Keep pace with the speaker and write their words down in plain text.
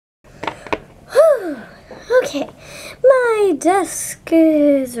Okay, my desk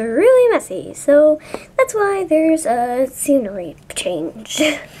is really messy, so that's why there's a scenery change.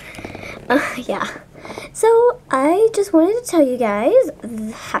 Yeah. So I just wanted to tell you guys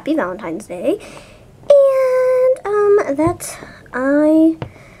happy Valentine's Day, and that I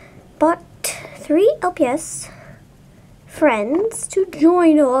bought 3 LPS friends to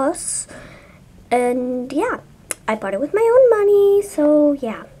join us, and yeah, I bought it with my own money, so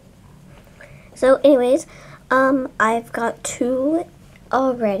yeah. So anyways, I've got 2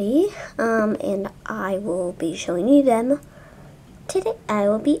 already, and I will be showing you them today. I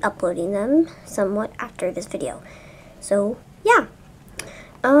will be uploading them somewhat after this video. So yeah,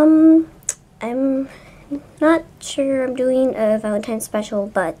 I'm not sure I'm doing a Valentine's special,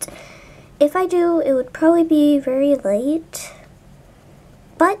 but if I do, it would probably be very late.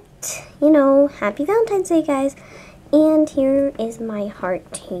 But, you know, happy Valentine's Day, guys. And here is my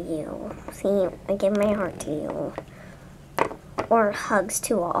heart to you. See, I give my heart to you. Or hugs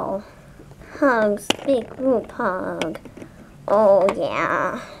to all. Hugs, big group hug. Oh,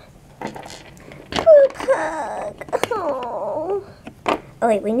 yeah. Group hug. Oh. Oh,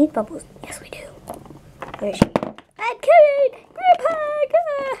 wait, we need bubbles. Yes, we do. Where is she? I'm coming! Group hug!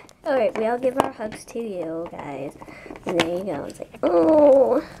 Ah. Alright, we all give our hugs to you, guys. And there you go. It's like,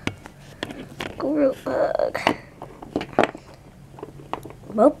 oh. Group hug.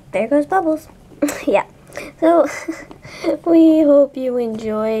 Well, there goes Bubbles. Yeah. So, we hope you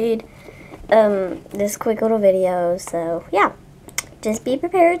enjoyed this quick little video. So, yeah. Just be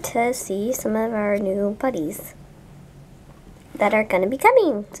prepared to see some of our new buddies that are going to be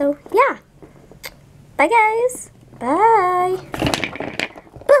coming. So, yeah. Bye, guys. Bye.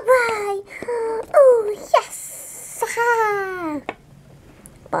 Bye-bye. Oh, yes.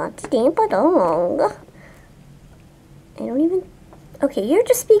 Ba-dee-ba-dong. I don't even... Okay, you're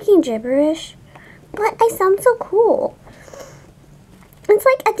just speaking gibberish, but I sound so cool. It's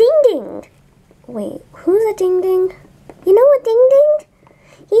like a ding-ding. Wait, who's a ding-ding? You know a ding-ding?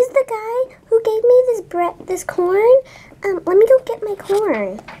 He's the guy who gave me this corn. Let me go get my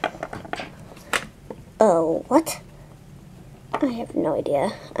corn. Oh, what? I have no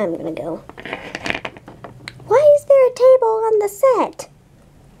idea. I'm gonna go. Why is there a table on the set?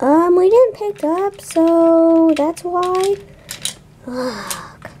 We didn't pick up, so that's why.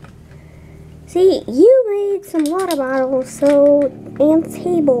 Look. See, you made some water bottles, and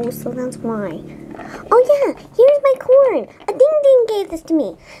tables, so that's why. Oh yeah, here's my corn. A ding-ding gave this to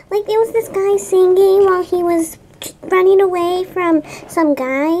me. Like, there was this guy singing while he was running away from some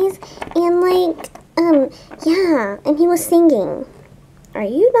guys, and like, yeah, and he was singing. Are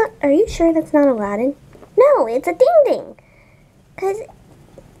you sure that's not Aladdin? No, it's a ding-ding. 'Cause,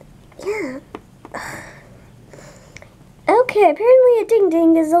 yeah. Okay, apparently a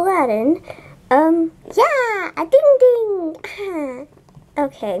ding-ding is Aladdin. Yeah, a ding-ding.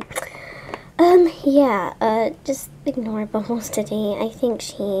 Okay. Yeah, just ignore Bubbles today. I think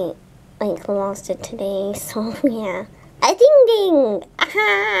she, like, lost it today, so yeah. A ding-ding!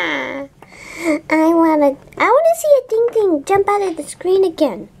 Aha! I wanna see a ding-ding jump out of the screen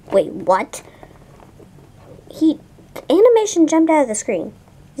again. Wait, what? The animation jumped out of the screen.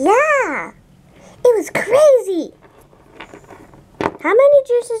 Yeah! It was crazy! How many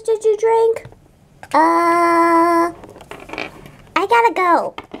juices did you drink? I gotta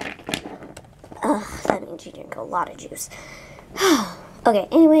go. Ugh, that means you drank a lot of juice. Okay,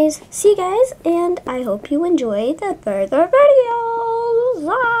 anyways, see you guys, and I hope you enjoy the further videos.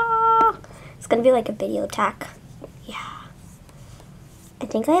 Ah! It's gonna be like a video tag. Yeah. I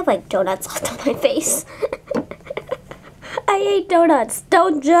think I have like donuts left on my face. I ate donuts.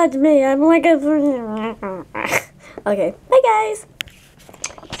 Don't judge me. I'm like a... Okay, bye guys.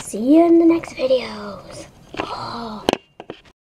 See you in the next videos. Oh.